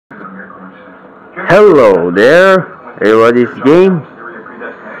Hello there, everybody. This game,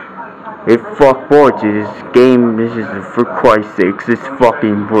 it fuck boy. This game, this is for Christ's sakes, this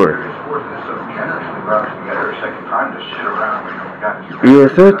fucking work.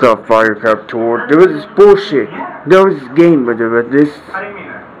 Yes, that's a fire capture. There was this bullshit. There was this game, but this.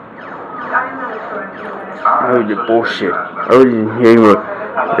 That was the bullshit. I was in here.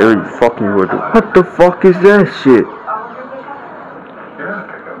 It was fucking weird. What the fuck is that shit?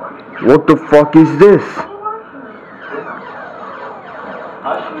 What the fuck is this?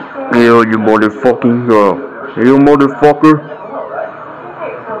 Yo, you motherfucking girl. You motherfucker.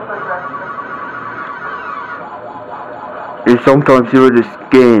 You sometimes hear this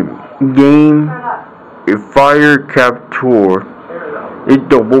game. A fire capture. A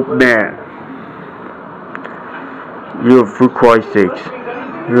double man. You're for Christ's sakes.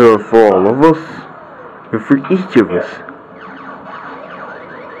 You're for all of us. You're for each of us.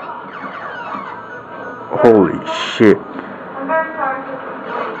 Holy shit.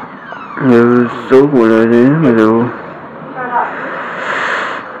 It was so what I did.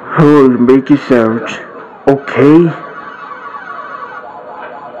 Oh, make a sandwich. Okay.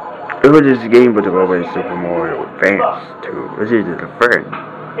 It was this game with the Robot Super Mario Advance too. This is a friend.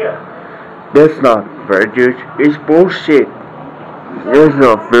 That's not fair, dude. It's bullshit. That's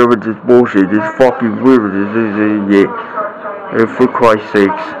not fair with this bullshit. This fucking weird. This is yeah. For Christ's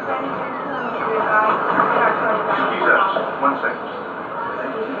sakes.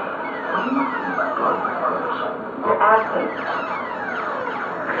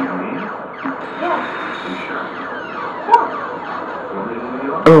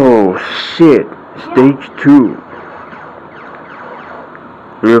 Oh shit. Stage 2.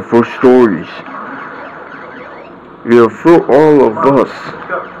 We're for stories. We're for all of us.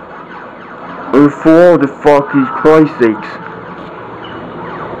 We're for all the fucking Christ's sakes.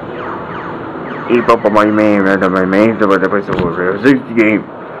 Keep up on my man, my man, about the place of warfare. This game.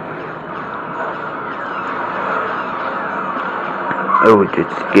 Oh,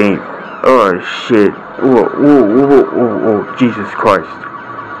 it's game. Oh shit. Whoa, Jesus Christ.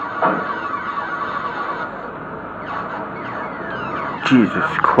 Jesus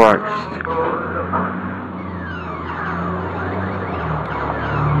Christ.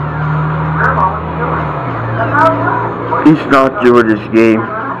 He's not doing this game.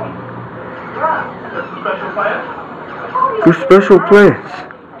 For special plans.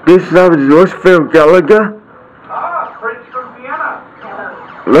 This is not let's film Galaga.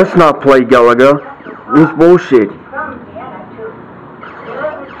 Let's not play Galaga. It's bullshit.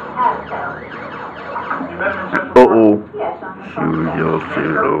 Uh-oh. She was just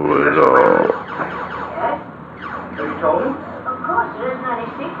it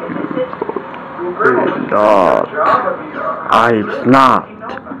all. I'm not.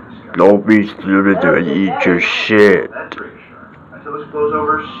 Don't be stupid and eat your shit.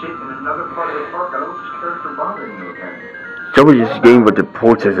 Some of this game with the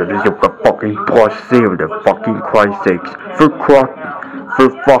processor is a fucking boss save the fucking Christ's sakes. For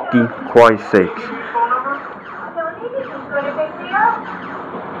fucking Christ's sakes.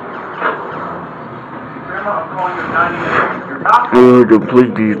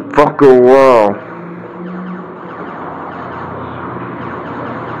 Completely fucking wow.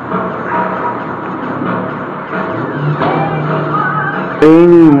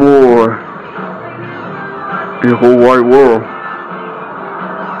 Anymore in the whole wide world.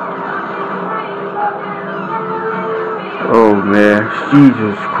 Oh man,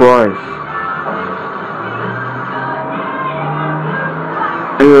 Jesus Christ.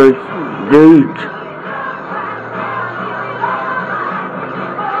 It's late.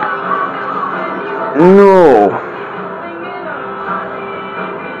 No.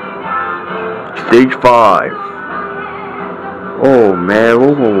 Stage 5. Oh man,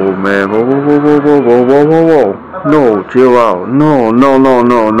 whoa, man, whoa. No, chill out. No.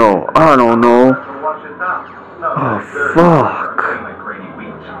 I don't know. Oh, fuck.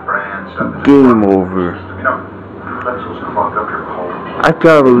 Game over. I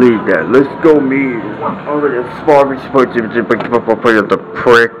can't believe that. Let's go meet over the small responsibility of the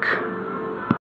prick.